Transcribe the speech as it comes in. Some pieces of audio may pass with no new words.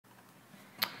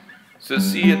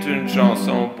Ceci est une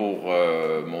chanson pour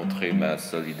montrer ma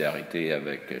solidarité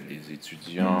avec les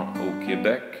étudiants au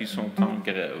Québec qui sont en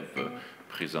grève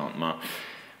présentement.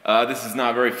 This is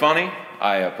not very funny.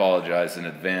 I apologize in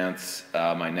advance.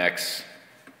 My next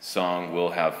song will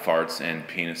have farts and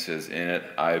penises in it,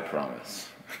 I promise.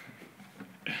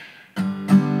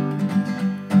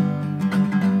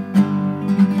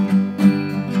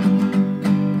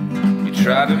 You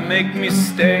try to make me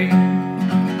stay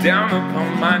down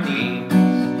upon my knees,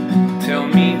 tell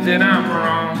me that I'm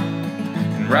wrong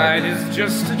and right is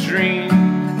just a dream.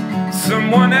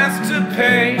 Someone has to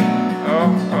pay.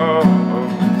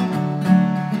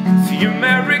 It's the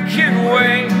American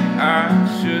way. I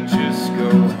should just go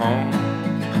home.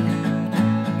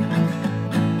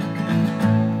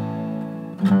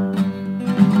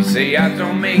 You say I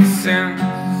don't make sense,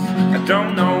 I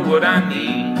don't know what I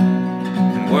need,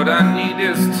 and what I need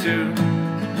is to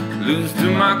lose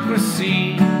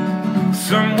democracy.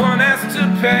 Someone has to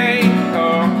pay.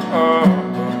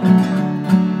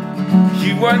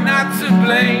 You are not to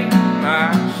blame.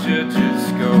 I should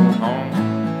just go home.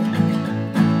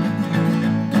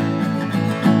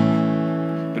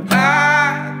 But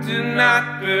I do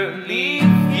not believe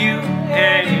you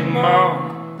anymore.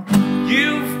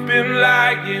 You've been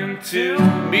lying to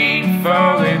me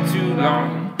for way too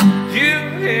long.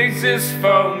 You exist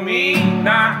for me,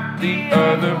 not the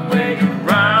other way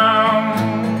around.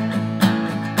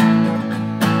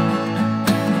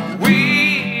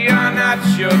 We are not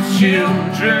your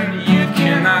children. You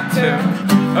cannot tell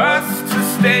us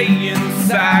to stay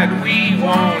inside. We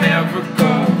won't ever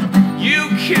go. You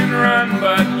can run,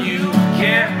 but you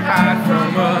can't hide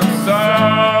from us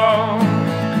all.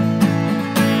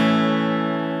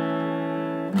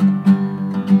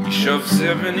 You shove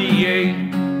 78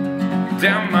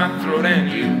 down my throat,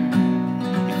 and you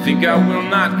think I will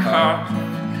not cough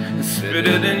and spit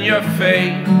it in your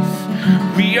face.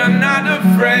 We are not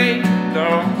afraid,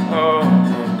 no.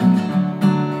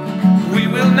 We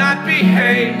will not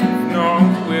behave, nor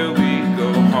will we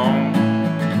go home.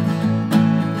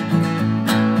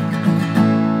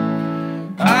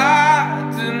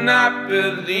 I do not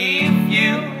believe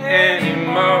you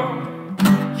anymore.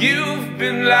 You've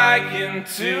been lying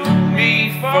to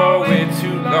me for way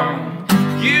too long.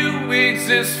 You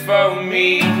exist for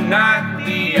me, not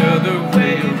the other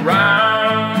way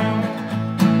around.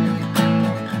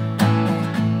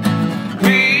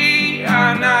 We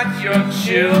are not your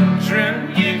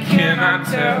children. You cannot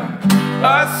tell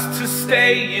us to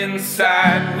stay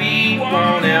inside. We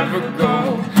won't ever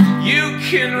go. You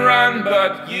can run,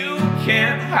 but you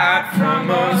can't hide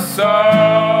from us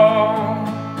all.